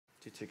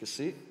Do take a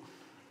seat.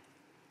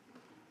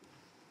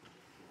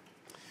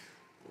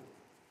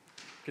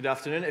 Good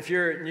afternoon. If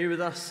you're new with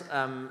us,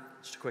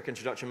 just a quick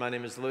introduction. My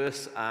name is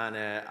Lewis, and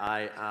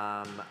I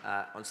am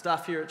on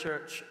staff here at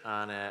church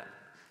and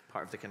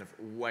part of the kind of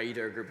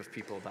wider group of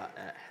people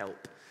that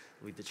help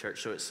lead the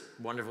church. So it's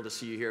wonderful to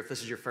see you here. If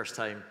this is your first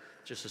time,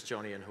 just as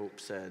Johnny and Hope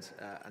said,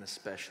 an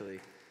especially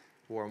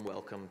warm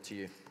welcome to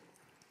you.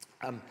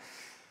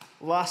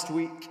 Last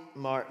week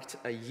marked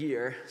a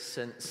year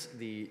since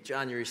the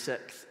January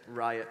 6th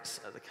riots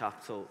at the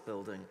Capitol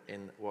building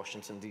in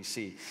Washington,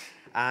 D.C.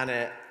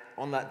 And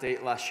on that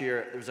date last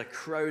year, there was a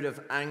crowd of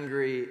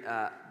angry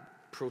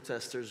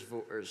protesters,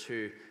 voters,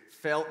 who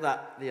felt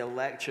that the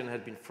election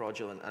had been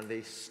fraudulent, and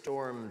they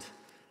stormed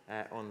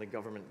on the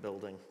government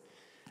building.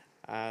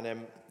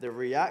 And the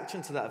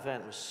reaction to that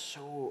event was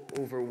so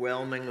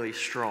overwhelmingly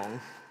strong,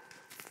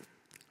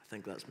 I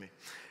think that's me,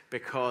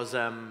 because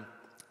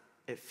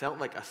it felt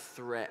like a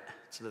threat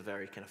to the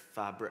very kind of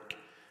fabric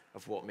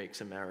of what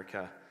makes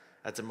America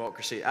a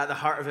democracy. At the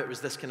heart of it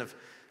was this kind of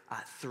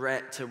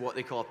threat to what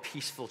they call a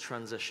peaceful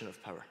transition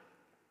of power.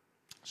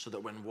 So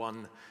that when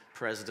one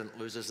president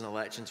loses an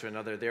election to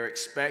another, they're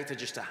expected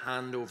just to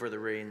hand over the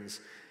reins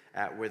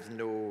with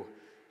no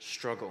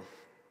struggle.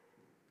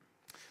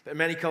 But in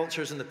many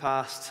cultures in the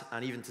past,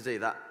 and even today,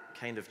 that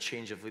kind of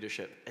change of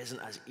leadership isn't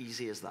as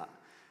easy as that.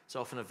 It's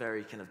often a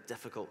very kind of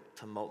difficult,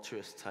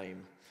 tumultuous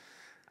time.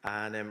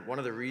 And one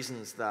of the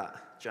reasons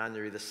that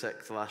January the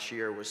 6th last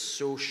year was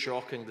so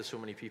shocking to so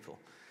many people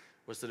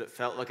was that it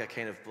felt like a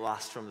kind of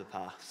blast from the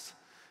past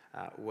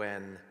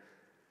when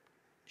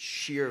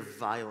sheer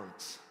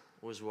violence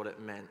was what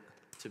it meant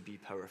to be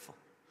powerful.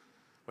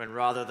 When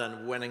rather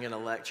than winning an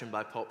election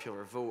by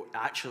popular vote,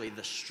 actually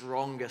the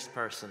strongest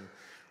person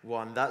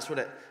won. That's what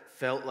it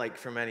felt like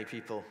for many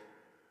people.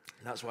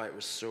 And that's why it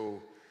was so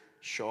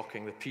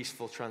shocking. The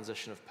peaceful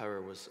transition of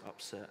power was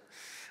upset.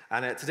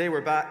 And today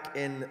we're back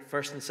in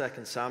 1st and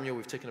 2nd Samuel.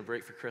 We've taken a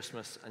break for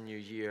Christmas and New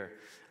Year.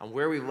 And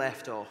where we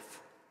left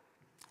off,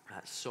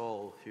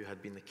 Saul, who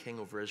had been the king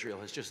over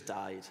Israel, has just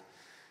died.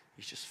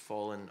 He's just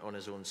fallen on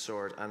his own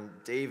sword. And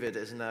David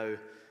is now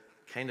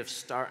kind of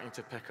starting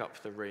to pick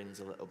up the reins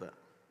a little bit.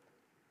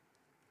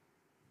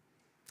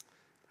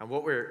 And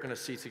what we're going to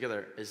see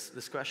together is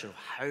this question of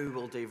how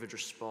will David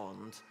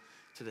respond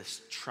to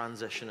this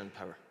transition in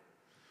power?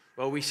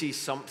 Well, we see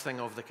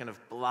something of the kind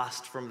of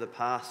blast from the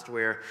past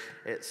where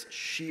it's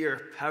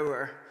sheer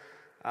power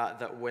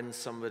that wins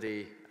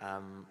somebody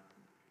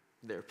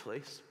their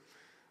place.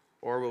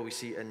 Or will we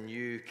see a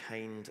new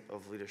kind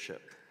of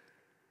leadership?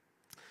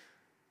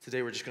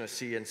 Today we're just going to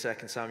see in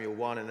 2 Samuel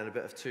 1 and then a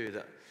bit of 2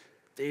 that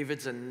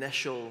David's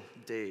initial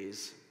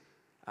days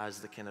as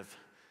the kind of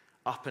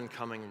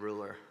up-and-coming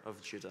ruler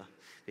of Judah,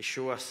 they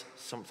show us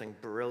something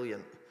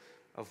brilliant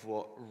of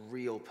what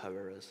real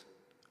power is,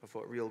 of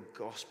what real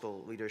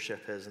gospel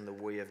leadership is in the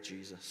way of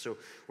Jesus. So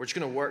we're just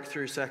going to work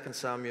through 2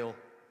 Samuel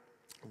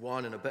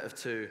 1 and a bit of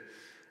 2,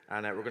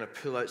 and we're going to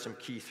pull out some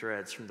key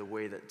threads from the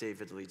way that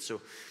David leads.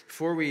 So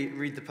before we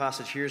read the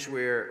passage, here's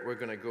where we're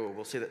going to go.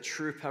 We'll say that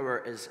true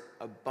power is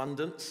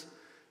abundance,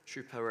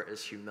 true power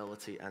is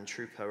humility, and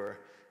true power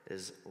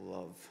is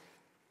love.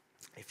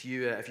 If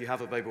you have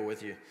a Bible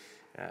with you,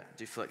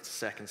 do flick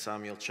to 2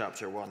 Samuel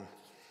chapter 1,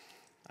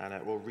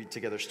 and we'll read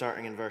together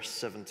starting in verse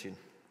 17.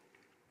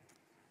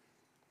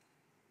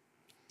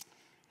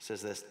 It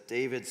says this: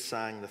 David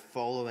sang the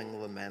following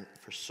lament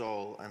for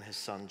Saul and his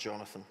son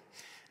Jonathan,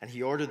 and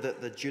he ordered that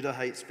the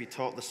Judahites be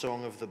taught the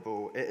song of the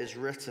bow. It is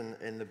written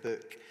in the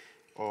book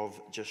of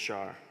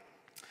Jashar.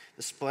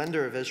 The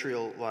splendor of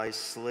Israel lies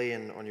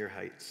slain on your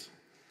heights.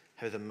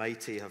 How the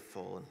mighty have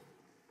fallen.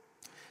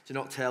 Do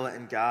not tell it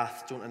in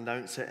Gath. Don't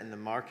announce it in the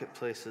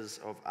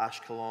marketplaces of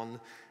Ashkelon,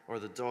 or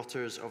the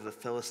daughters of the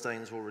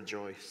Philistines will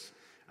rejoice,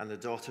 and the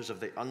daughters of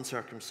the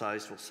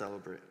uncircumcised will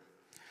celebrate.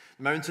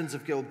 Mountains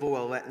of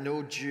Gilboa, let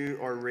no dew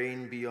or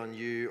rain be on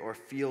you, or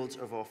fields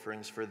of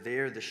offerings, for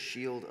there the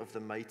shield of the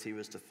mighty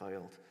was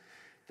defiled,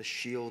 the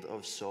shield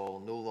of Saul,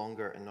 no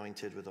longer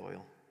anointed with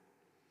oil.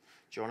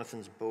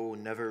 Jonathan's bow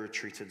never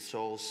retreated,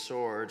 Saul's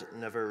sword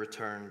never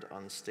returned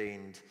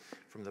unstained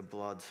from the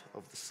blood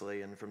of the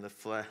slain, from the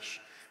flesh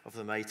of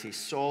the mighty.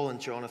 Saul and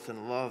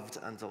Jonathan loved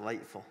and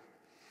delightful.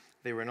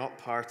 They were not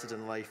parted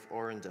in life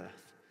or in death.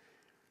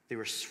 They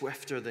were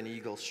swifter than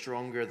eagles,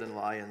 stronger than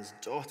lions.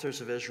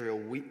 Daughters of Israel,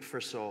 weep for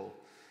Saul,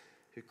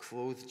 who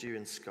clothed you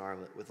in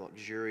scarlet with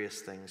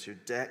luxurious things, who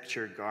decked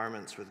your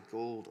garments with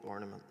gold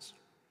ornaments.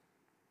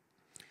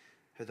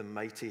 How the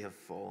mighty have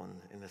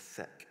fallen in the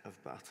thick of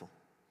battle.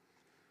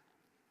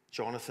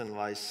 Jonathan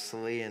lies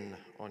slain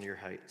on your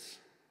heights.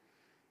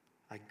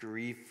 I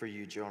grieve for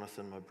you,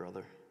 Jonathan, my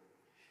brother.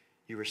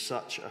 You were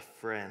such a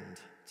friend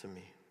to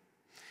me.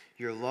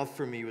 Your love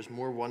for me was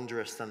more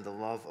wondrous than the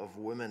love of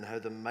women. How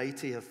the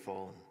mighty have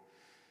fallen,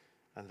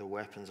 and the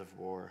weapons of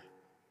war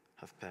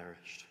have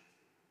perished.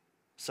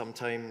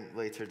 Sometime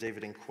later,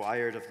 David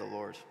inquired of the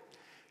Lord,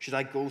 should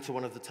I go to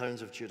one of the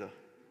towns of Judah?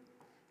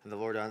 And the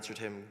Lord answered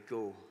him,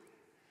 go.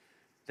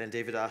 Then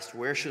David asked,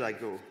 where should I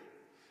go?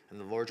 And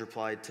the Lord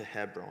replied, to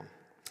Hebron.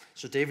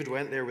 So David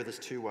went there with his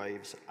 2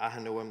 wives,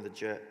 Ahinoam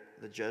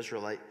the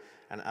Jezreelite,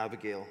 and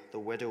Abigail, the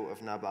widow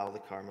of Nabal the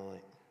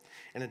Carmelite.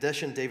 In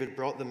addition, David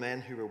brought the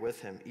men who were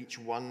with him, each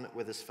one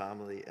with his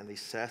family, and they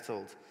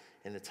settled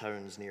in the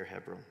towns near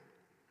Hebron.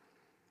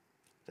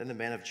 Then the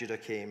men of Judah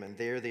came, and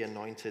there they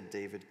anointed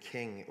David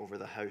king over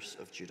the house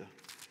of Judah.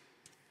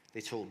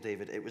 They told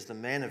David, "It was the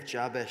men of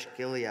Jabesh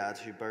Gilead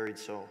who buried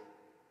Saul."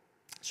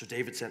 So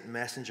David sent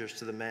messengers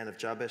to the men of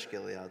Jabesh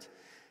Gilead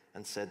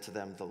and said to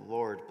them, "The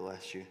Lord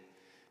bless you,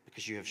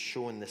 because you have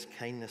shown this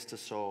kindness to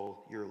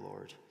Saul, your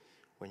Lord,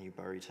 when you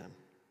buried him.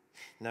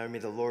 Now may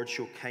the Lord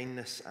show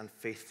kindness and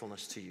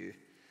faithfulness to you,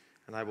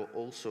 and I will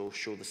also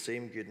show the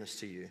same goodness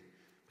to you,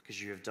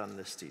 because you have done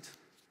this deed.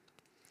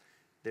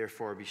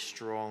 Therefore be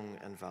strong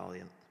and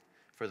valiant,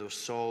 for though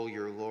Saul,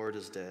 your Lord,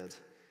 is dead,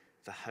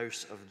 the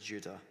house of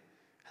Judah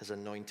has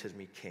anointed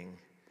me king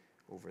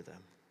over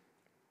them."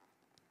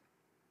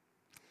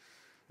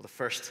 Well, the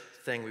first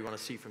thing we want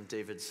to see from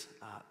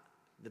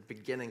the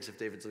beginnings of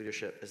David's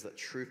leadership is that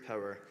true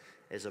power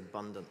is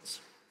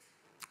abundance.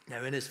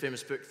 Now, in his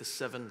famous book, The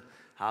 7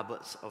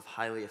 Habits of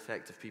Highly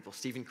Effective People,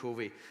 Stephen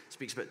Covey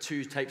speaks about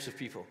 2 types of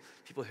people: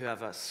 people who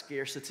have a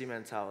scarcity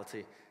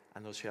mentality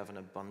and those who have an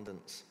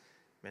abundance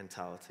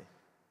mentality.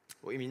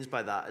 What he means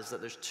by that is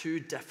that there's 2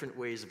 different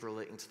ways of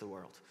relating to the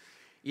world.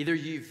 Either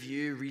you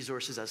view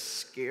resources as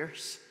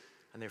scarce,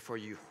 and therefore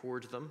you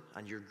hoard them,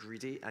 and you're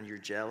greedy, and you're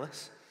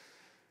jealous,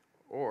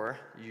 or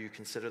you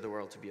consider the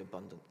world to be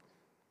abundant,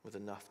 with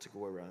enough to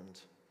go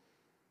around.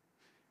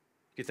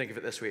 You could think of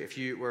it this way: if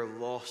you were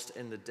lost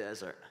in the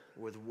desert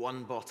with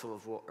 1 bottle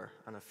of water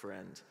and a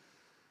friend,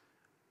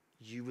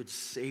 you would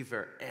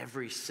savor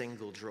every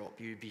single drop.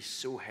 You'd be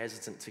so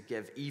hesitant to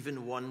give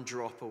even 1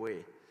 drop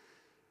away,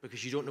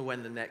 because you don't know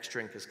when the next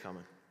drink is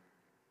coming.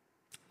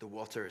 The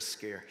water is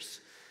scarce.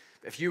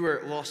 If you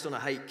were lost on a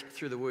hike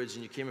through the woods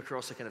and you came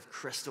across a kind of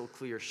crystal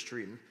clear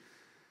stream,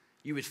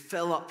 you would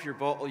fill up your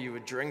bottle, you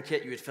would drink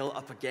it, you would fill it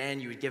up again,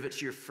 you would give it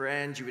to your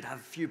friend, you would have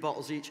a few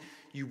bottles each.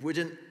 You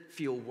wouldn't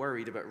feel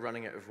worried about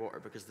running out of water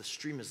because the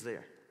stream is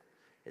there.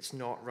 It's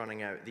not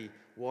running out. The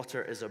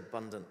water is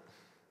abundant.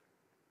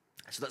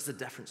 So that's the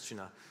difference between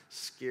a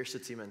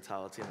scarcity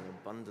mentality and an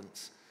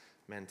abundance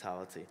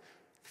mentality.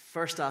 The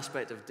first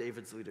aspect of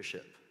David's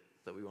leadership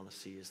that we want to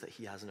see is that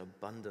he has an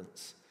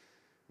abundance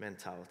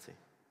mentality.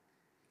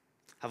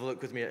 Have a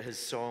look with me at his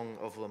song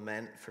of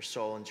lament for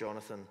Saul and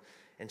Jonathan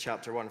in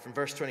chapter 1. From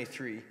verse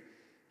 23,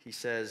 he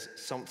says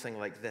something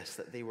like this: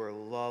 that they were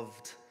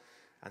loved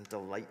and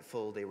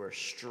delightful, they were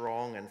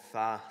strong and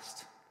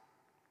fast.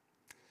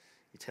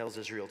 He tells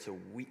Israel to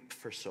weep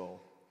for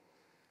Saul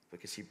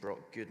because he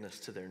brought goodness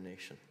to their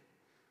nation.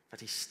 In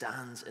fact, he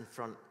stands in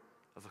front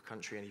of a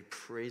country and he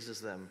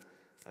praises them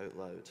out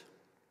loud.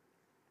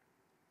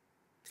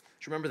 Do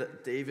you remember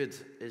that David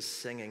is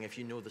singing, if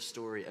you know the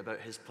story, about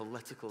his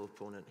political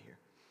opponent here?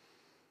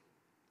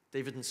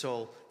 David and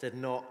Saul did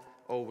not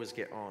always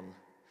get on.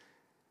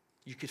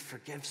 You could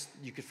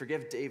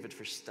forgive David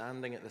for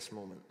standing at this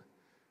moment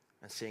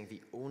and saying,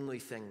 "The only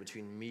thing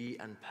between me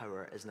and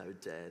power is now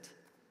dead."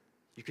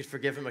 You could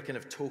forgive him a kind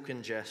of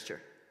token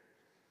gesture,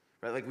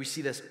 right? Like we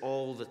see this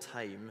all the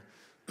time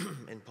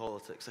in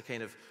politics, a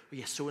kind of, "Oh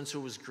yeah,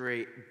 so-and-so was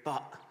great,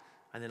 but,"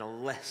 and then a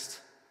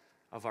list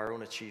of our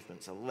own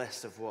achievements, a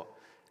list of what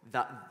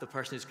the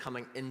person who's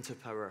coming into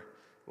power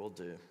will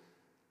do.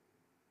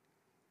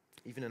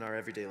 Even in our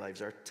everyday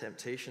lives, our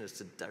temptation is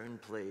to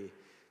downplay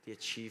the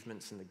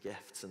achievements and the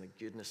gifts and the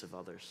goodness of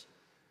others,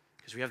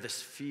 because we have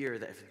this fear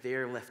that if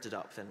they're lifted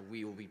up, then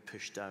we will be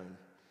pushed down.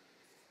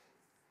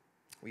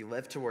 We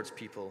live towards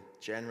people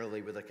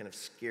generally with a kind of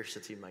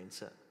scarcity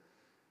mindset.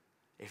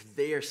 If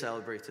they are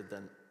celebrated,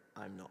 then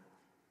I'm not.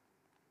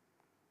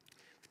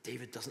 But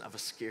David doesn't have a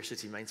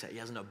scarcity mindset. He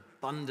has an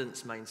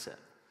abundance mindset.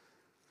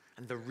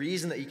 And the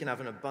reason that he can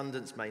have an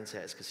abundance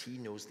mindset is because he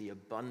knows the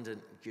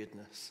abundant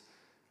goodness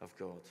of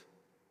God.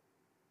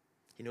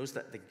 He knows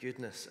that the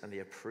goodness and the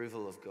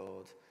approval of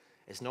God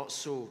is not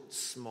so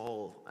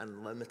small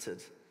and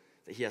limited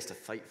that he has to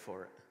fight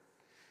for it,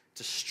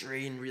 to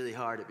strain really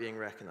hard at being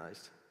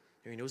recognized.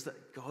 He knows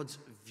that God's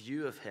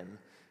view of him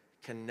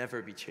can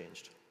never be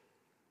changed.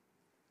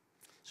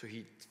 So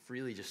he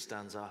really just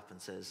stands up and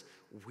says,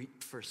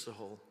 "Weep for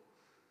Saul.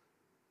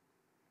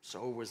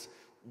 Saul was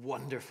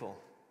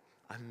wonderful.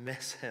 I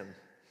miss him."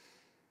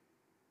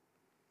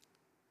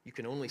 You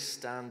can only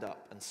stand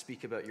up and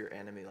speak about your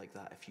enemy like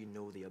that if you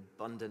know the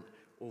abundant,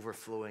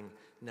 overflowing,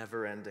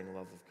 never-ending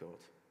love of God.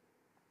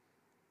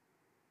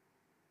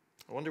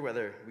 I wonder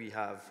whether we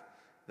have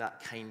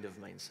that kind of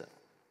mindset.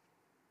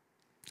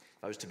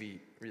 If I was to be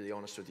really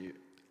honest with you,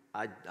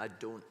 I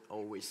don't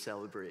always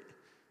celebrate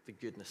the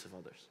goodness of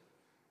others.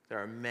 There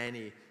are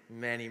many,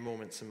 many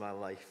moments in my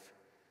life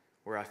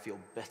where I feel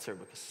bitter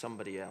because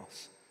somebody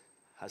else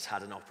has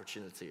had an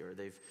opportunity or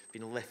they've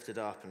been lifted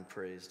up and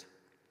praised.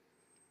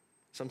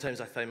 Sometimes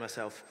I find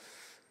myself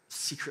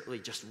secretly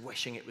just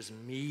wishing it was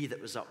me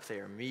that was up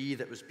there, me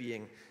that was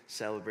being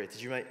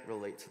celebrated. You might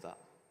relate to that.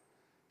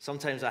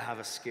 Sometimes I have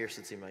a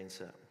scarcity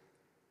mindset.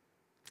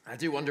 I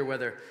do wonder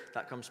whether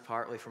that comes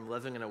partly from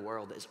living in a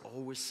world that is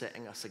always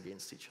setting us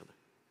against each other.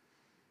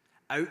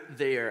 Out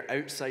there,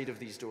 outside of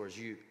these doors,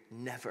 you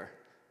never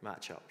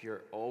match up.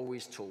 You're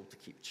always told to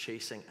keep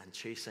chasing and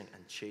chasing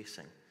and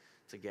chasing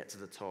to get to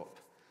the top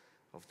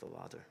of the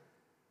ladder.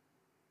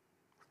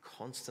 We're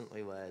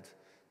constantly led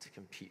to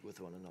compete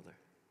with one another.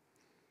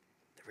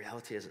 The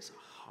reality is it's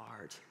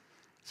hard.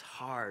 It's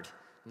hard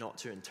not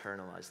to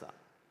internalize that.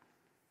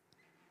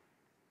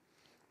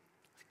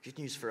 The good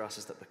news for us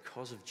is that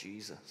because of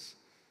Jesus,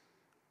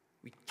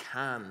 we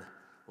can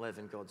live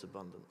in God's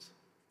abundance.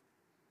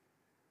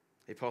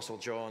 The Apostle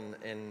John,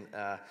 in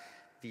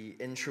the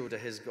intro to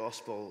his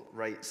gospel,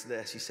 writes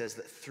this. He says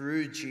that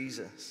through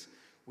Jesus,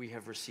 we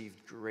have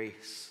received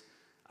grace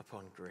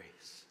upon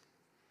grace.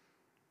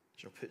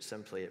 So put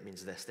simply, it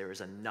means this: there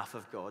is enough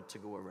of God to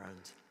go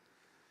around.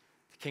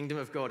 The kingdom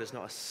of God is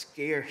not a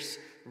scarce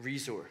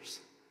resource.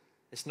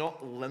 It's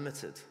not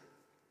limited.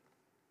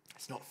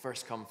 It's not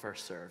first come,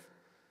 first serve.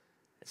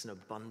 It's an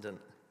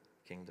abundant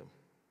kingdom.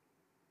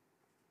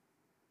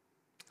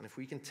 And if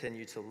we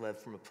continue to live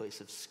from a place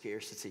of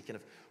scarcity, kind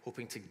of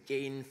hoping to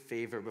gain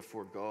favor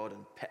before God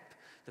and pip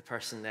the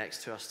person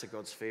next to us to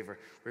God's favor,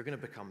 we're going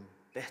to become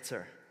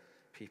bitter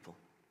people.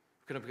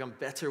 We're going to become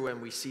bitter when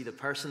we see the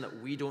person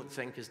that we don't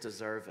think is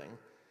deserving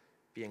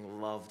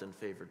being loved and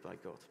favored by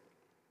God.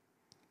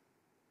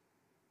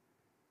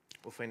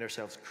 We'll find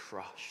ourselves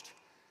crushed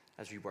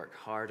as we work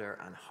harder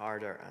and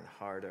harder and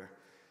harder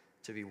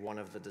to be one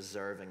of the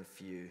deserving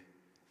few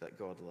that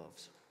God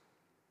loves.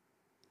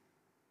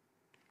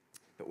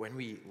 But when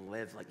we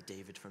live like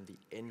David from the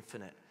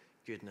infinite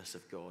goodness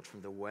of God,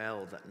 from the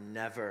well that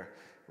never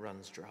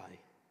runs dry,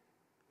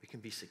 we can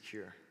be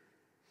secure.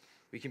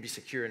 We can be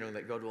secure knowing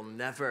that God will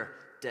never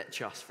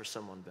ditch us for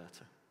someone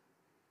better.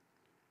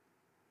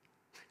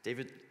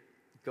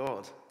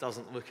 God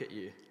doesn't look at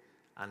you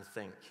and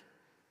think,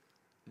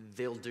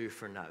 they'll do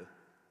for now.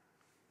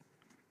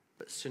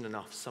 But soon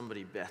enough,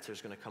 somebody better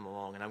is going to come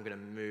along and I'm going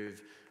to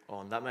move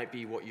on. That might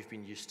be what you've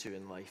been used to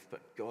in life,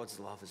 but God's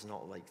love is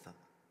not like that.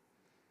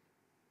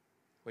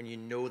 When you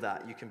know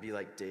that, you can be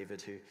like David,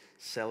 who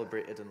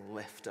celebrated and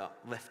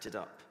lifted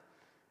up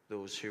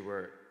those who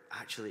were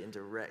actually in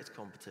direct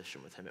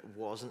competition with him. It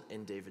wasn't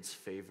in David's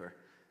favor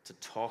to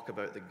talk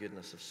about the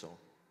goodness of Saul.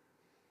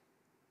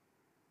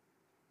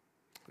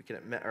 We can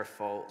admit our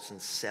faults and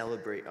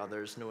celebrate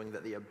others, knowing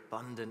that the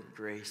abundant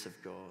grace of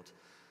God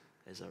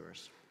is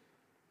ours.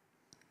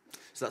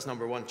 So that's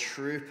number one.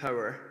 True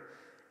power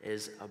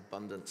is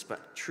abundance,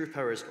 but true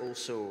power is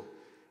also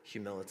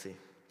humility.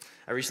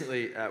 I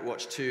recently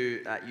watched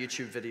two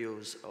YouTube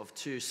videos of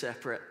two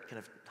separate kind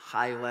of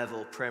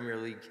high-level Premier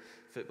League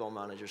football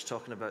managers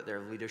talking about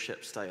their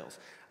leadership styles.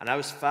 And I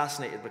was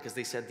fascinated because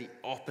they said the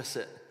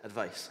opposite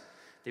advice.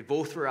 They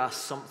both were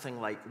asked something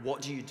like,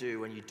 what do you do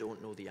when you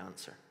don't know the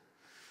answer?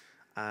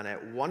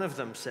 And one of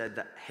them said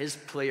that his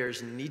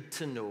players need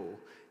to know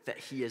that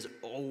he is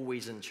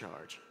always in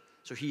charge.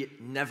 So he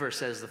never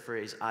says the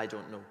phrase, I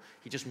don't know.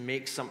 He just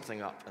makes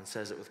something up and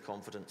says it with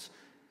confidence.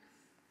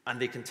 And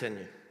they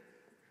continue.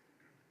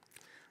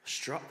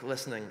 Struck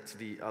listening to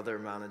the other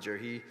manager,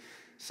 he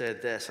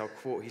said this, I'll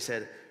quote, he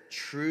said,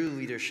 true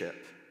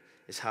leadership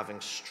is having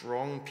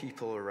strong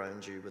people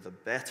around you with a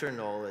better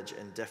knowledge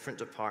in different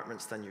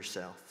departments than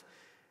yourself,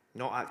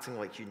 not acting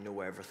like you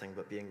know everything,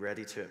 but being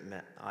ready to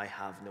admit, I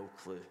have no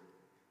clue.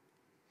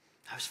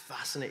 I was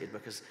fascinated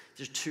because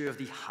there's two of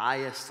the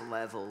highest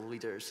level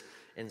leaders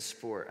in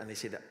sport, and they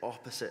say the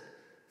opposite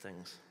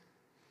things.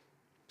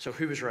 So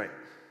who was right?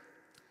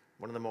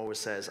 One of them always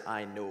says,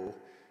 I know.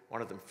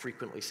 One of them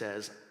frequently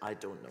says, I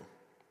don't know.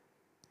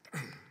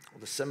 Well,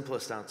 the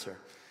simplest answer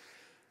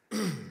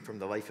from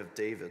the life of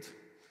David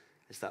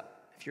is that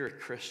if you're a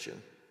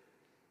Christian,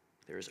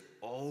 there is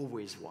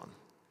always one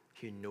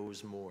who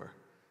knows more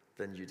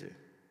than you do.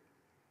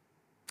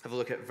 Have a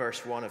look at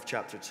verse 1 of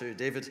chapter 2.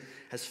 David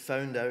has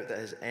found out that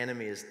his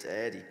enemy is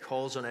dead. He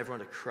calls on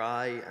everyone to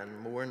cry and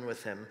mourn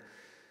with him.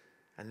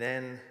 And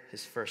then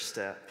his first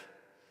step,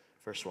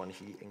 verse 1,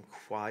 he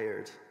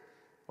inquired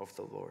of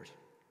the Lord.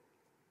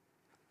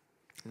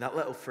 And that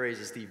little phrase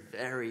is the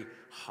very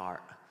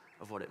heart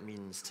of what it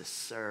means to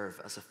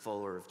serve as a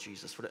follower of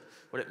Jesus,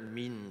 what it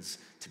means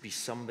to be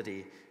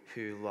somebody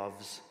who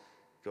loves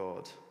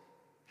God.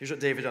 Here's what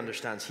David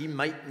understands. He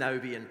might now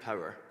be in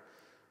power,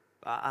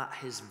 but at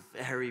his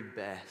very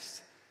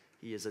best,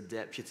 he is a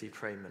deputy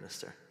prime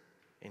minister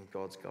in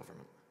God's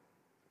government.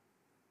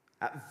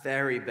 At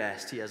very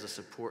best, he has a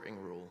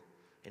supporting role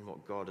in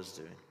what God is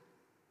doing.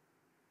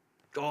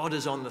 God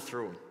is on the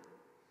throne.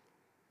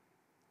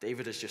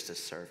 David is just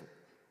his servant.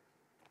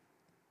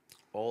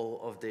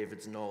 All of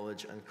David's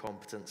knowledge and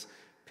competence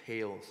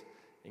pales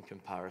in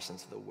comparison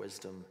to the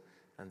wisdom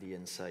and the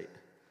insight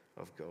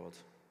of God.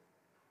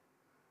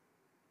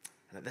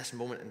 And at this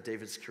moment in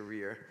David's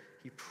career,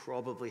 he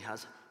probably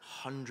has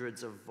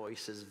hundreds of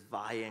voices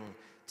vying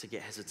to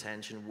get his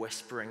attention,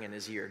 whispering in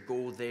his ear,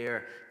 go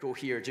there, go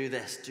here, do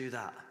this, do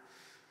that.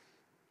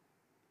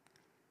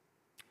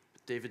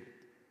 But David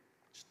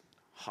just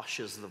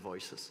hushes the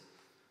voices,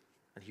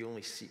 and he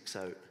only seeks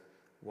out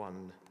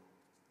one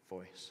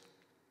voice.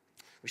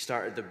 We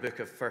started the book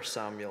of 1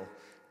 Samuel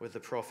with the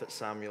prophet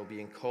Samuel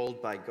being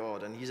called by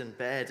God, and he's in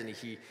bed and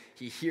he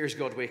hears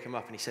God wake him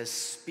up and he says,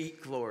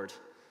 "Speak, Lord,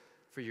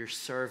 for your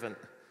servant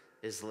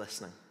is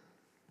listening."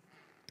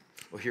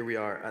 Well, here we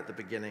are at the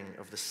beginning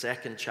of the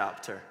second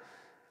chapter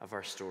of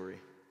our story,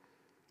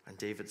 and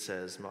David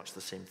says much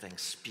the same thing.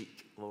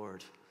 "Speak,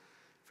 Lord,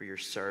 for your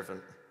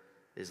servant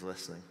is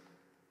listening."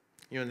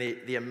 You know,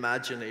 the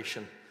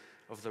imagination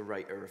of the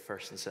writer of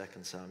 1 and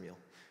 2 Samuel,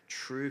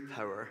 true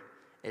power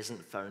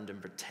isn't found in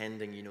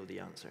pretending you know the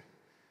answer.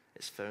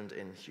 It's found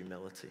in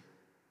humility,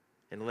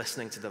 in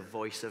listening to the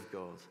voice of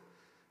God,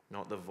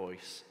 not the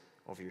voice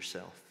of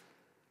yourself.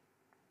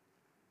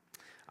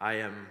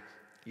 I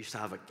used to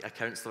have a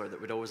counselor that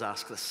would always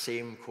ask the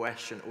same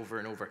question over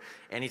and over.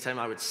 Anytime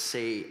I would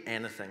say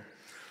anything,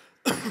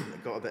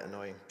 it got a bit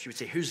annoying. She would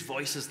say, "Whose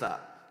voice is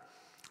that?"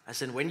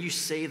 As in, when you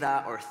say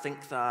that or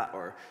think that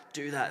or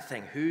do that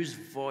thing, whose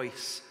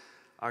voice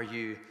are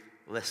you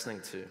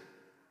listening to?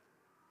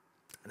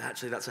 And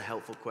actually, that's a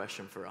helpful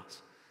question for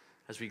us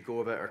as we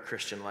go about our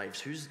Christian lives.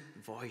 Whose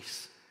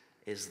voice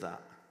is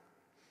that?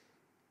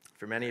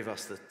 For many of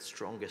us, the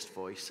strongest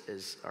voice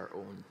is our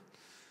own.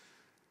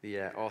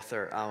 The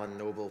author Alan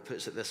Noble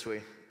puts it this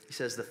way. He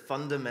says, "The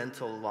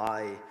fundamental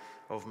lie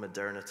of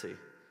modernity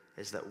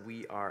is that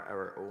we are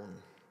our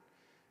own,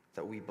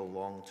 that we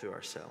belong to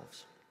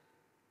ourselves."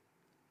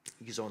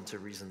 He goes on to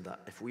reason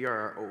that if we are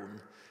our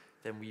own,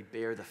 then we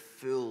bear the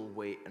full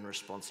weight and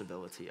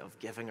responsibility of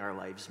giving our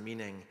lives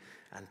meaning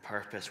and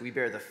purpose. We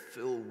bear the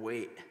full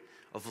weight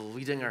of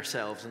leading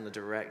ourselves in the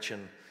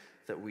direction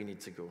that we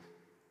need to go.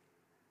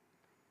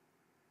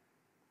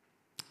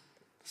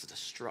 It's a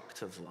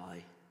destructive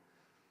lie.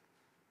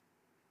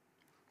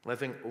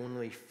 Living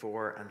only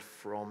for and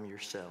from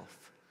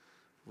yourself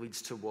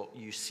leads to what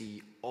you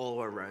see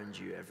all around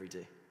you every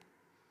day.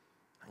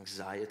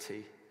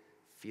 Anxiety,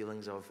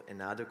 feelings of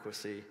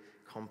inadequacy,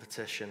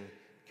 competition,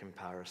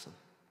 comparison.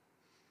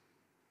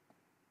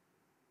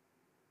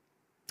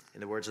 In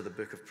the words of the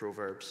book of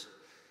Proverbs,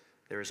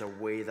 there is a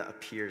way that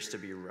appears to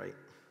be right,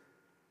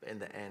 but in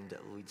the end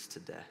it leads to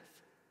death.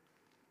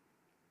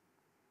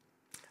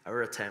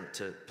 Our attempt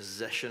to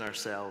position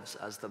ourselves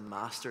as the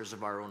masters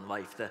of our own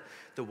life,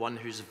 the one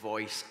whose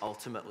voice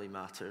ultimately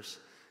matters,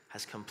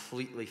 has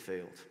completely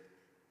failed.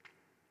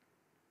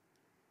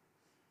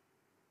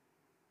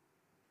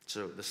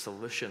 So the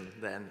solution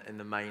then in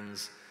the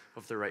minds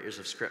of the writers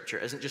of Scripture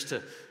isn't just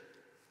to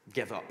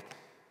give up,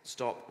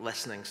 stop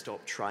listening,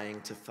 stop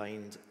trying to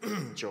find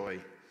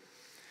joy.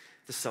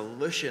 The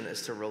solution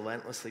is to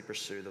relentlessly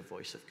pursue the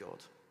voice of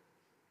God.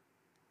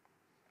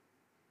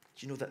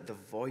 Do you know that the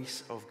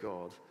voice of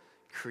God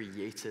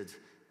created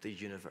the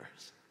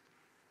universe?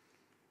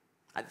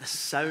 At the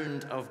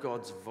sound of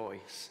God's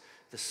voice,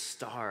 the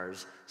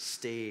stars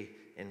stay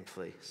in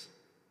place.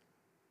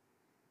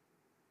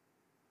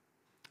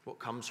 What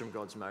comes from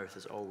God's mouth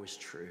is always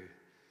true,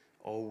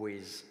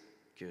 always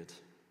good.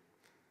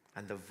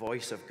 And the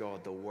voice of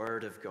God, the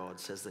Word of God,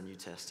 says the New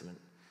Testament,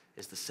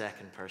 is the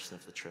second person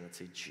of the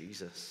Trinity,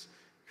 Jesus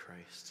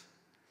Christ.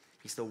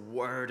 He's the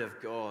Word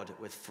of God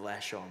with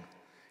flesh on.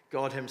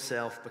 God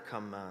himself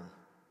become man.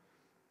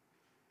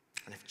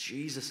 And if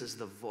Jesus is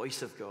the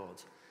voice of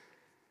God,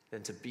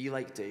 then to be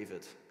like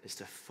David is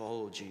to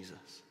follow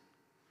Jesus.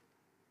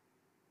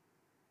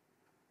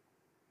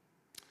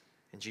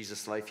 In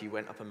Jesus' life, he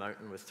went up a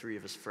mountain with 3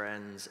 of his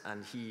friends,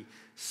 and he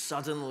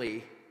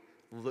suddenly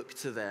looked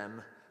to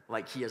them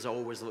like he has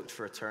always looked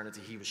for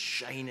eternity. He was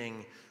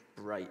shining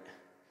bright.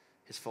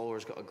 His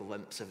followers got a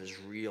glimpse of his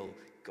real,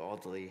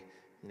 godly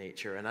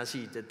nature. And as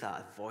he did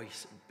that, a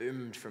voice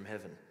boomed from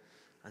heaven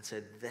and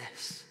said,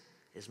 "This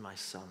is my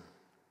son.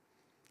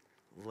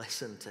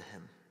 Listen to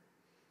him."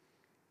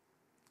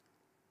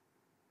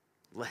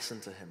 Listen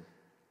to him,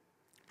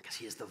 because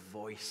he is the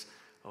voice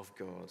of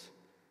God.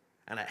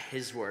 And at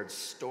his words,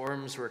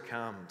 storms were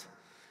calmed,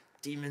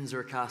 demons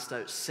were cast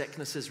out,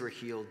 sicknesses were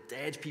healed,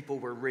 dead people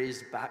were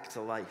raised back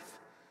to life,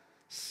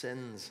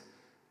 sins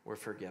were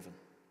forgiven.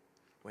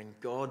 When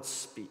God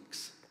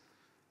speaks,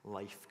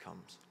 life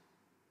comes.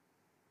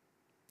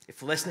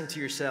 If listening to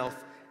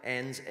yourself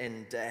ends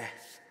in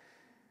death,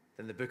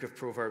 then the book of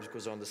Proverbs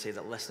goes on to say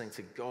that listening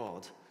to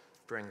God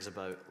brings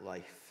about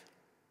life.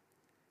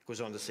 It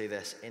goes on to say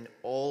this: "In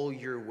all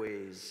your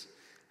ways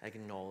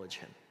acknowledge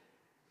him,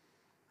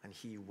 and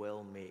he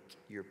will make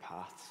your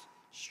paths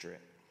straight."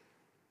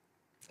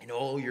 In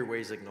all your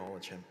ways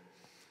acknowledge him,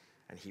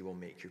 and he will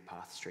make your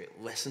path straight.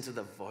 Listen to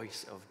the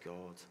voice of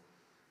God.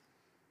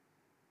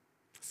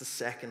 It's the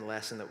second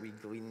lesson that we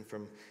glean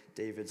from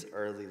David's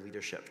early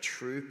leadership.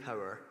 True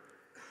power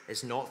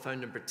is not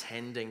found in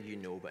pretending you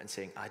know, but in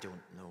saying, "I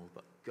don't know,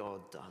 but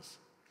God does."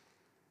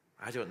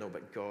 I don't know,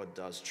 but God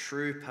does.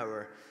 True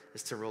power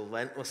is to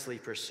relentlessly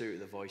pursue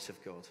the voice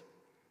of God.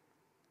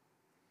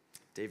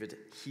 David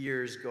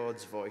hears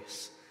God's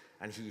voice,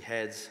 and he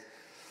heads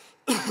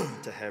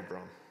to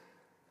Hebron.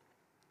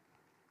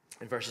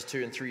 In verses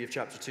 2 and 3 of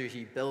chapter 2,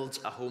 he builds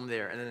a home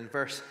there. And then in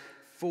verse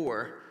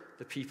 4,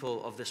 the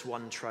people of this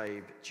one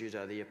tribe,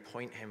 Judah. They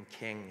appoint him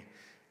king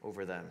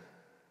over them.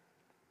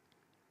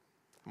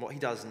 And what he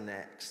does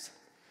next,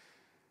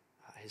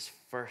 his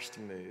first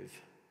move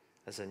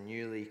as a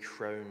newly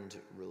crowned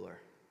ruler,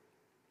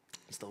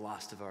 is the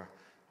last of our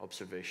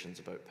observations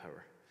about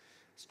power.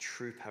 His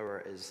true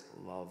power is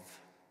love.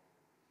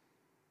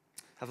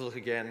 Have a look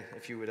again,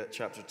 if you would, at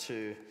chapter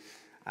 2,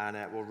 and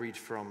we'll read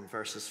from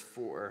verses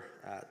 4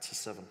 to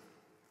 7.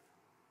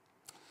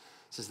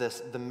 It says this: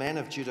 "The men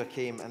of Judah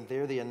came, and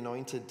there they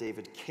anointed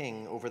David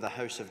king over the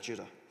house of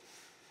Judah.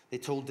 They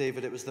told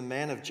David it was the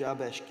men of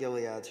Jabesh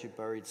Gilead who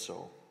buried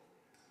Saul.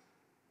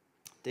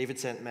 David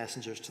sent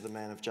messengers to the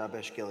men of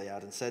Jabesh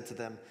Gilead and said to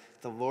them,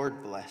 'The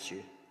Lord bless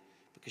you,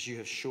 because you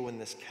have shown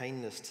this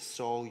kindness to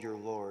Saul your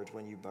Lord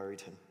when you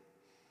buried him.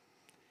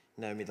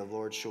 Now may the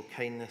Lord show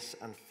kindness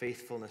and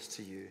faithfulness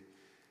to you,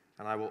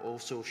 and I will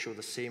also show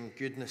the same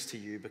goodness to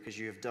you because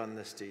you have done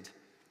this deed.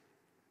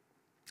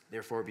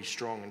 Therefore be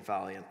strong and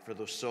valiant, for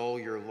though Saul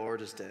your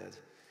Lord is dead,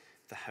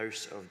 the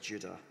house of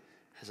Judah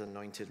has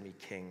anointed me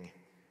king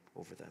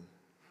over them.'"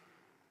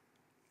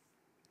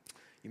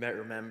 You might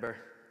remember,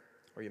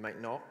 or you might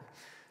not,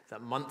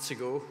 that months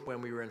ago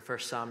when we were in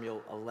 1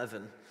 Samuel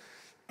 11,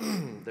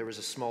 there was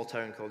a small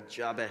town called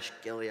Jabesh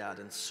Gilead,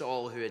 and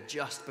Saul, who had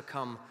just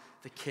become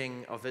the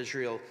king of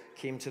Israel,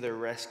 came to their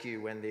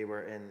rescue when they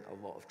were in a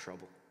lot of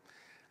trouble.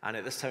 And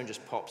this town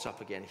just pops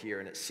up again here,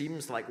 and it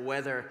seems like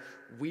whether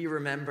we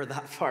remember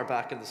that far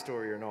back in the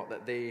story or not,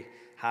 that they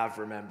have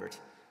remembered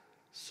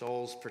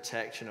Saul's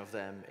protection of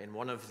them in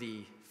one of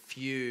the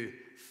few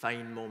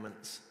fine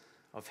moments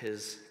of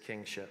his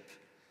kingship.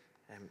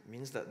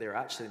 Means that they're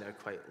actually now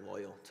quite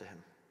loyal to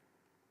him.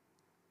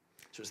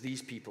 So it's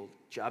these people,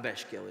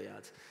 Jabesh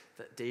Gilead,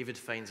 that David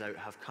finds out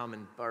have come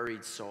and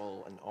buried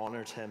Saul and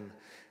honored him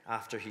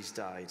after he's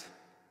died.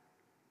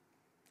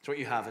 So what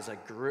you have is a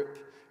group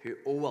who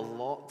owe a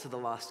lot to the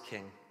last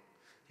king.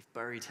 They've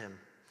buried him.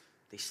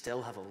 They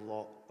still have a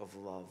lot of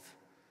love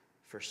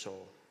for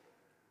Saul.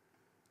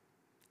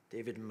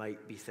 David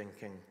might be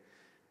thinking,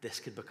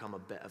 this could become a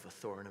bit of a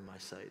thorn in my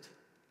side.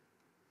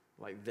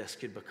 Like this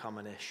could become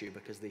an issue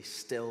because they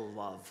still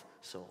love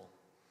Saul.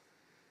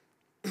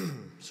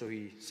 So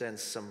he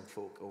sends some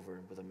folk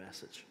over with a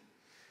message.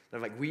 Now,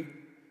 like we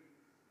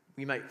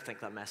might think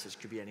that message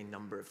could be any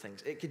number of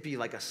things. It could be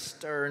like a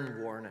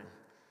stern warning.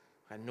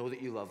 I know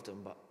that you loved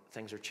him, but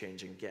things are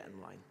changing. Get in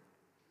line.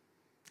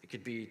 It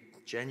could be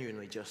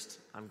genuinely just,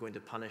 I'm going to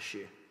punish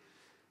you.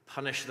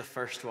 Punish the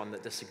first one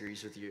that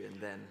disagrees with you, and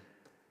then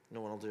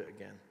no one will do it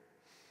again.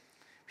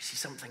 We see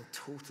something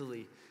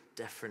totally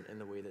different in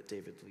the way that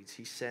David leads.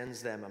 He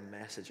sends them a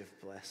message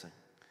of blessing.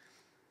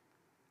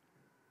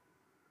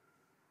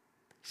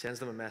 He sends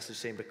them a message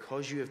saying,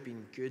 because you have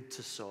been good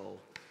to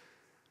Saul,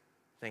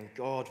 then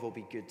God will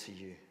be good to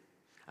you.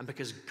 And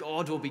because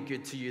God will be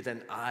good to you,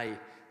 then I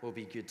will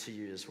be good to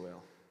you as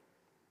well.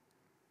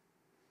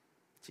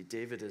 See,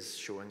 David is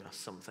showing us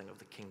something of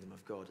the kingdom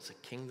of God. It's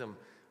a kingdom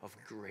of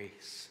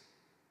grace,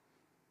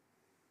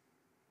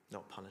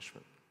 not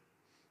punishment.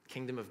 The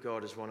kingdom of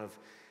God is one of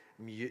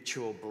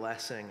mutual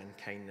blessing and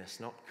kindness,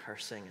 not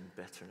cursing and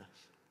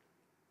bitterness.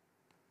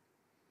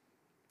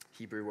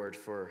 Hebrew word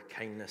for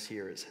kindness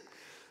here is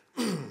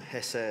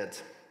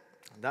hesed.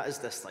 That is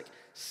this like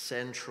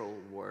central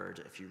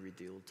word if you read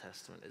the Old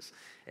Testament.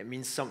 It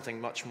means something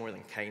much more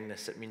than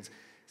kindness. It means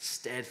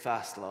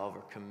steadfast love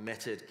or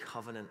committed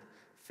covenant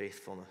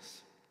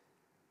faithfulness.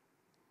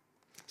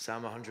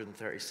 Psalm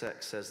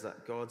 136 says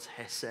that God's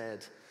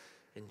hesed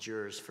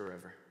endures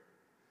forever.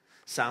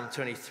 Psalm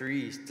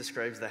 23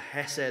 describes the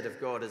hesed of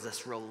God as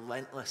this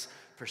relentless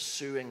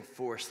pursuing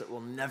force that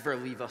will never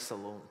leave us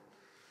alone.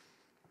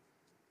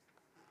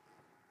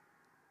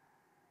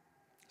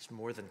 It's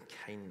more than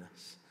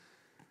kindness.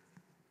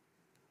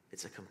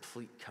 It's a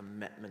complete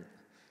commitment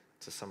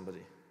to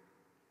somebody.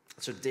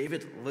 So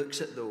David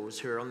looks at those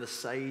who are on the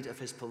side of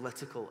his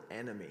political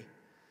enemy,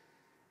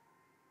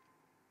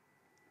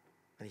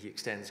 and he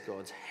extends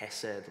God's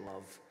hesed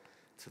love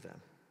to them.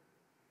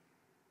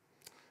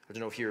 I don't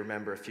know if you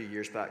remember a few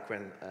years back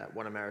when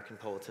one American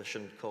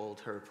politician called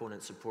her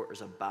opponent's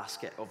supporters a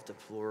basket of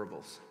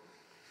deplorables.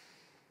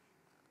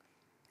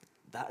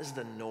 That is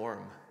the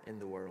norm in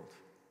the world.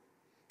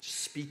 Just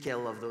speak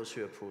ill of those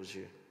who oppose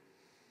you.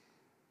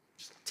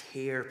 Just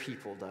tear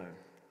people down.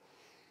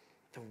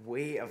 The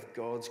way of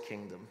God's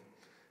kingdom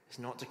is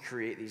not to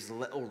create these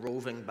little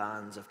roving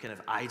bands of kind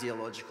of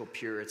ideological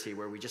purity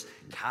where we just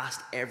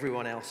cast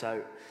everyone else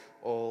out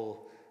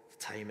all the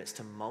time. It's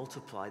to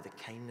multiply the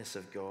kindness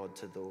of God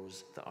to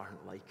those that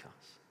aren't like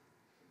us.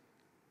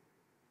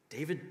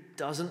 David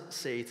doesn't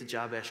say to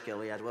Jabesh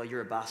Gilead, well,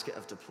 you're a basket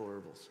of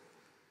deplorables.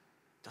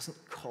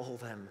 Doesn't call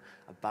them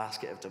a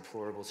basket of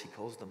deplorables. He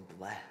calls them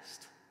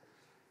blessed.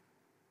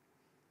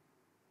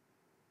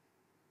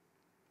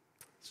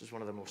 This is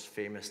one of the most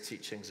famous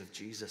teachings of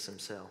Jesus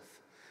himself.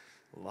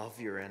 Love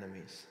your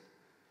enemies.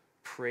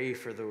 Pray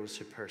for those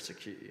who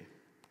persecute you.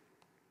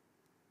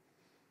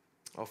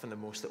 Often the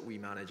most that we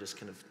manage is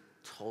kind of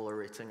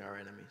tolerating our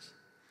enemies.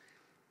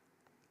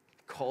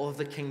 call of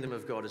the kingdom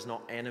of God is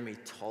not enemy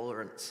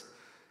tolerance,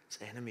 it's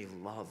enemy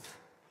love.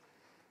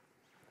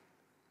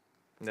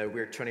 Now,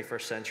 we're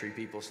 21st century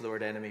people, so the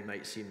word enemy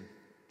might seem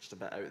just a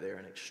bit out there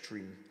and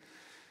extreme.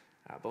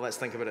 But let's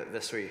think about it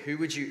this way. Who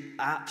would you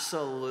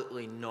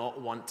absolutely not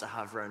want to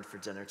have round for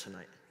dinner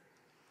tonight?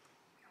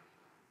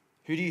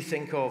 Who do you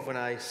think of when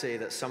I say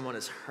that someone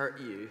has hurt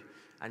you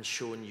and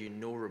shown you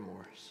no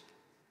remorse?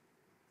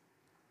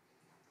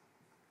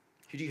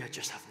 Who do you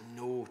just have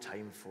no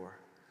time for?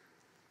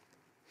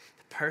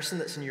 The person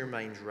that's in your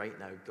mind right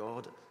now,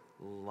 God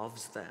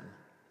loves them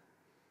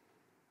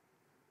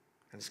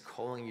and is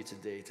calling you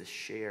today to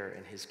share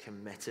in his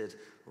committed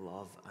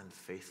love and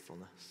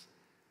faithfulness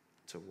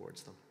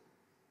towards them.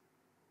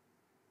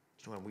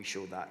 So when we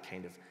show that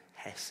kind of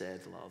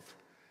hesed love,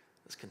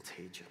 that's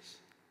contagious.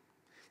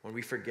 When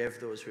we forgive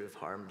those who have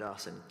harmed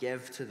us and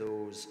give to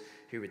those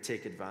who would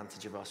take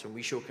advantage of us, when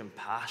we show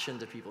compassion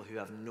to people who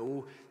have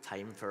no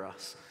time for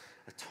us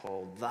at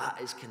all, that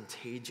is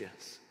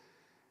contagious.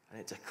 And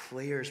it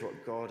declares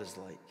what God is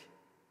like.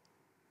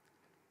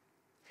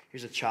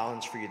 Here's a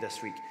challenge for you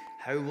this week.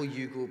 How will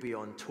you go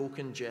beyond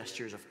token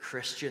gestures of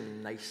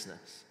Christian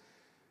niceness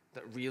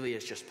that really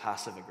is just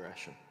passive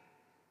aggression?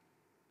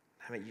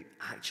 How might you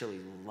actually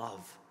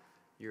love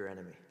your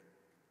enemy?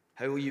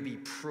 How will you be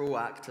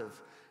proactive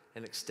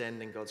in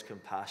extending God's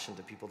compassion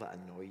to people that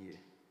annoy you?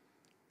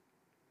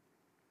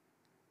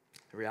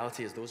 The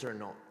reality is those are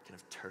not kind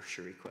of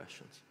tertiary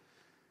questions.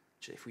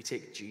 If we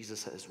take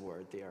Jesus at his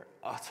word, they are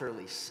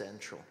utterly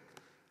central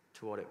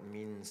to what it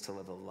means to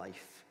live a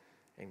life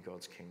in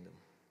God's kingdom.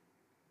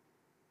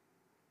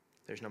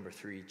 There's number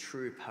 3.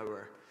 True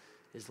power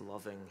is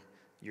loving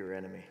your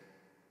enemy.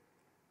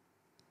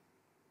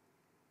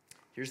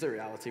 Here's the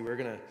reality. We're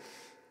going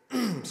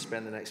to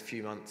spend the next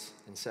few months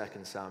in 2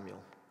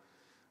 Samuel.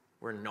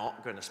 We're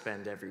not going to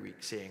spend every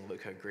week saying,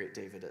 look how great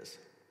David is.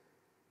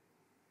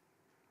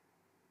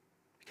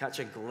 We catch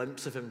a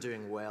glimpse of him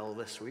doing well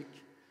this week.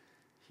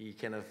 He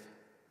kind of,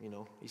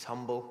 he's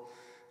humble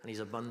and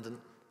he's abundant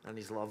and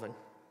he's loving.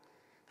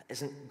 That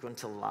isn't going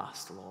to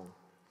last long.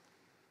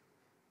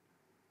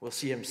 We'll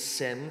see him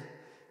sin.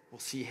 We'll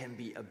see him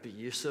be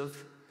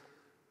abusive.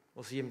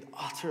 We'll see him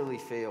utterly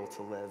fail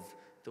to live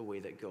the way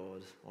that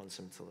God wants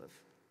him to live.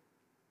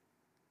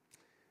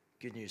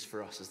 Good news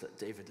for us is that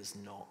David is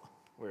not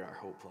where our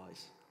hope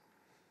lies.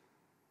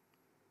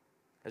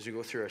 As we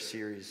go through our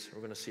series,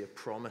 we're going to see a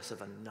promise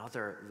of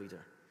another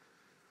leader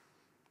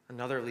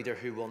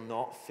who will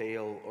not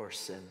fail or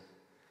sin,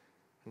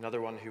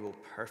 another one who will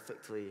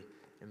perfectly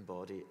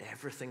embody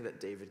everything that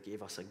David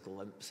gave us a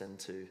glimpse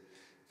into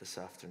this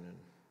afternoon.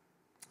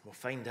 We'll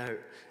find out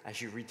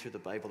as you read through the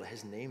Bible that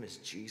his name is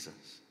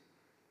Jesus,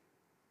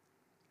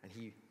 and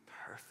he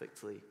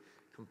perfectly,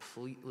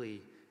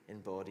 completely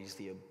embodies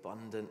the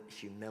abundant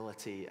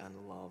humility and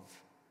love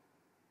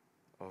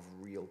of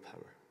real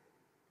power.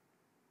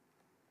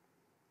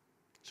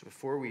 So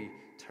before we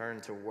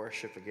turn to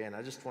worship again,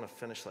 I just want to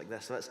finish like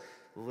this. Let's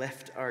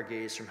lift our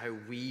gaze from how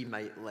we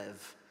might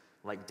live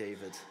like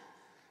David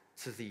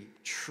to the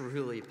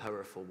truly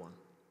powerful one,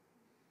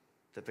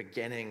 the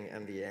beginning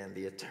and the end,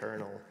 the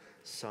eternal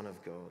Son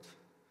of God,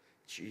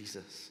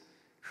 Jesus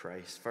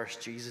Christ.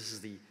 First, Jesus is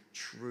the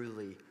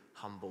truly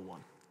humble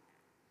one,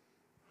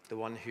 the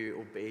one who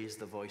obeys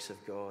the voice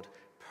of God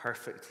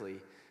perfectly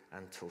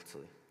and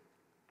totally.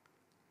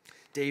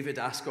 David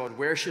asked God,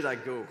 where should I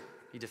go?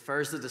 He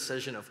defers the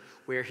decision of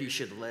where he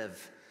should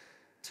live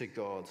to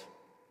God.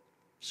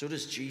 So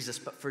does Jesus,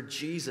 but for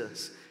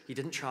Jesus, he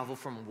didn't travel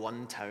from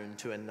one town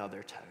to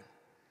another town.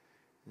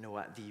 No,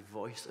 at the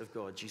voice of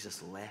God,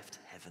 Jesus left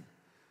heaven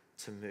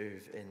to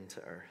move into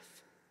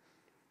earth.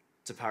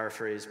 To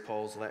paraphrase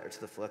Paul's letter to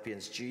the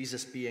Philippians,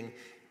 Jesus being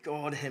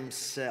God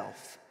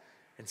himself,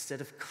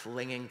 instead of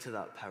clinging to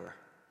that power,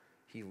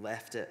 he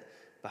left it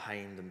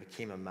behind and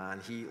became a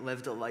man. He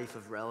lived a life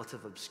of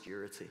relative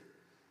obscurity.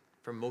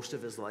 For most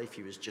of his life,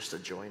 he was just a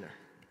joiner.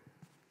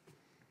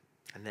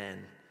 And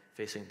then,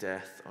 facing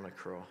death on a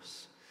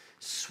cross,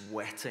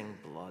 sweating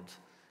blood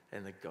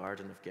in the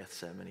Garden of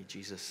Gethsemane,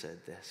 Jesus said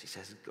this. He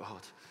says,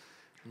 God,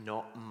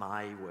 not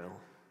my will,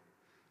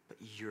 but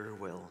your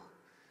will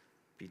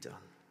be done.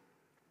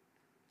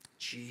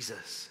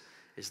 Jesus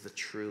is the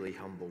truly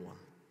humble one,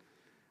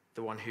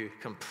 the one who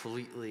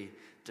completely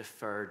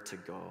deferred to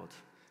God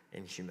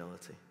in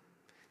humility.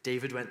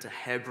 David went to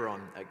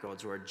Hebron at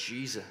God's word.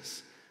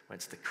 Jesus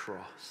went to the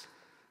cross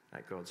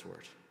at God's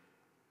word.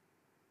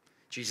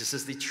 Jesus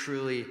is the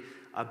truly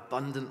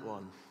abundant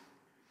one.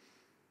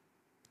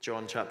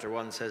 John chapter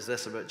 1 says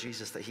this about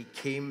Jesus, that he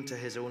came to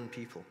his own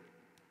people,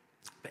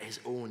 but his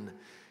own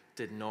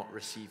did not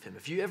receive him.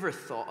 Have you ever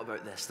thought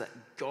about this, that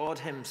God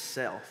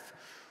himself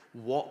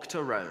walked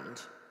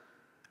around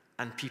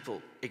and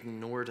people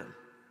ignored him?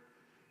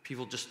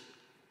 People just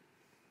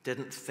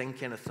didn't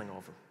think anything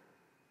of him.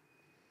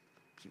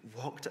 He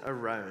walked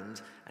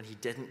around and he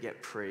didn't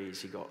get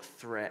praise. He got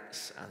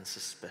threats and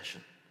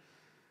suspicion.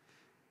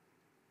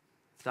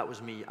 If that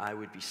was me, I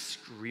would be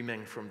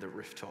screaming from the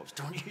rooftops,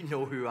 don't you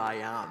know who I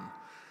am?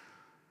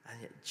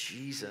 And yet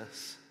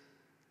Jesus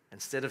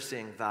instead of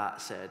saying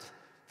that, said,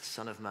 the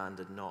Son of Man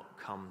did not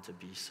come to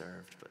be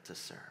served, but to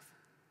serve.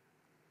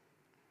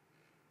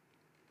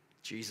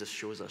 Jesus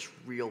shows us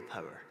real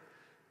power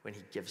when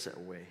he gives it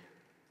away,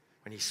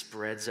 when he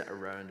spreads it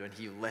around, when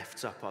he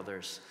lifts up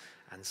others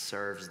and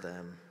serves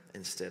them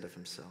instead of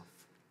himself.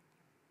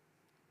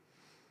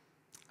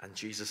 And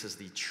Jesus is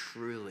the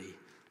truly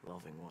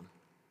loving one.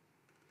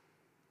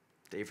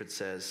 David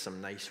says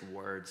some nice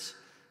words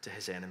to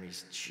his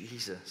enemies.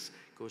 Jesus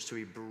goes to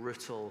a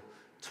brutal,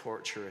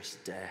 torturous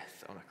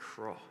death on a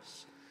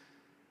cross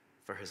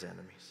for his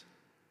enemies.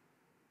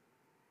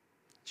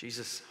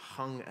 Jesus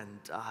hung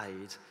and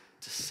died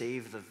to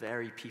save the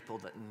very people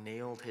that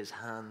nailed his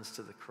hands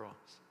to the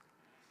cross.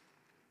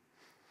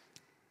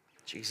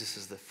 Jesus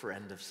is the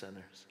friend of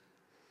sinners.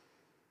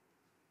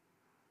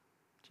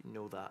 Do you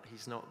know that?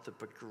 He's not the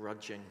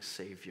begrudging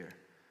savior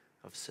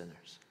of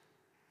sinners.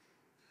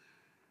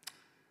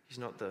 He's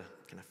not the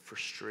kind of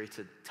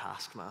frustrated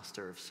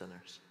taskmaster of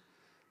sinners.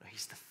 No,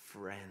 he's the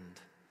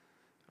friend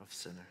of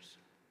sinners.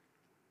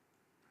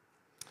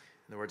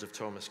 In the words of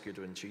Thomas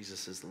Goodwin,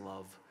 Jesus is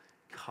love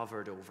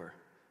covered over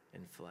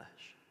in flesh.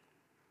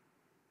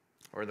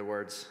 Or in the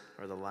words,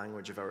 or the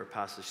language of our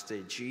passage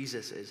today,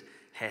 Jesus is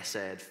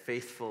Hesed,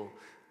 faithful,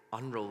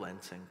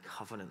 unrelenting,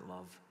 covenant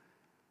love,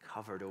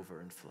 covered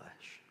over in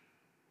flesh.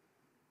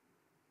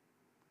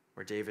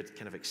 Where David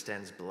kind of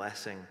extends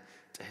blessing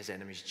to his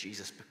enemies,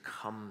 Jesus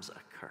becomes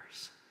a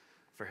curse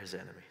for his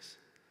enemies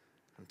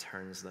and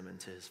turns them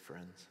into his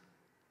friends.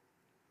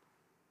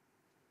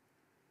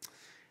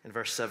 In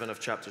verse 7 of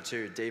chapter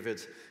 2,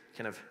 David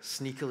kind of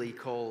sneakily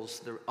calls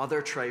the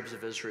other tribes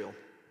of Israel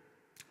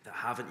that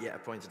haven't yet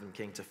appointed him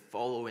king to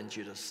follow in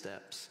Judah's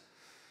steps.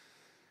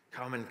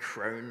 Come and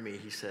crown me,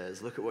 he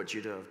says. Look at what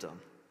Judah have done.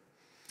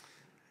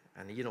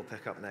 And Ian will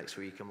pick up next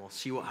week and we'll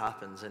see what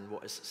happens in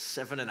what is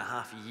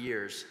 7.5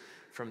 years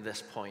from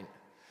this point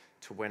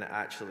to when it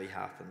actually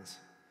happens.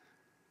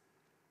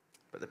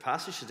 But the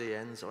passage today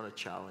ends on a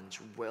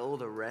challenge. Will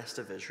the rest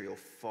of Israel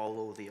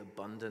follow the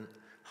abundant,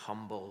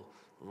 humble,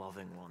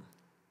 loving one?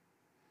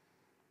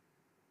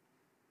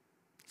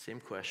 Same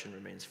question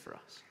remains for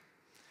us.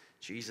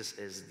 Jesus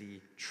is the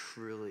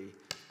truly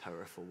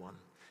powerful one,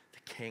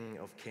 the King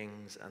of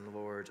kings and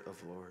Lord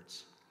of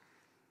lords.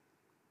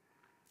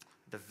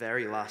 The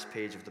very last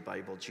page of the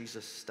Bible,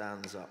 Jesus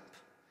stands up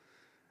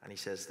and he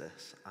says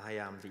this: I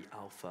am the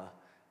Alpha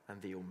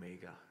and the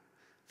Omega,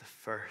 the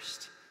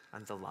first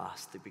and the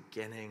last, the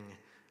beginning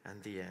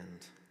and the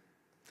end.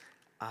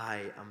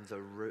 I am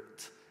the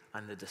root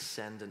and the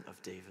descendant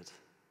of David,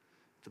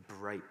 the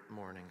bright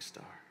morning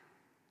star.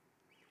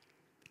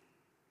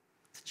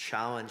 The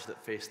challenge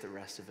that faced the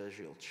rest of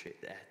Israel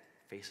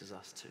faces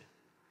us too.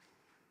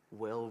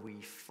 Will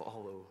we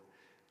follow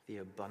the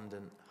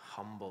abundant,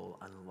 humble,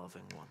 and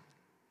loving one?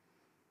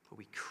 Will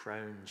we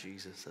crown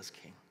Jesus as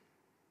King?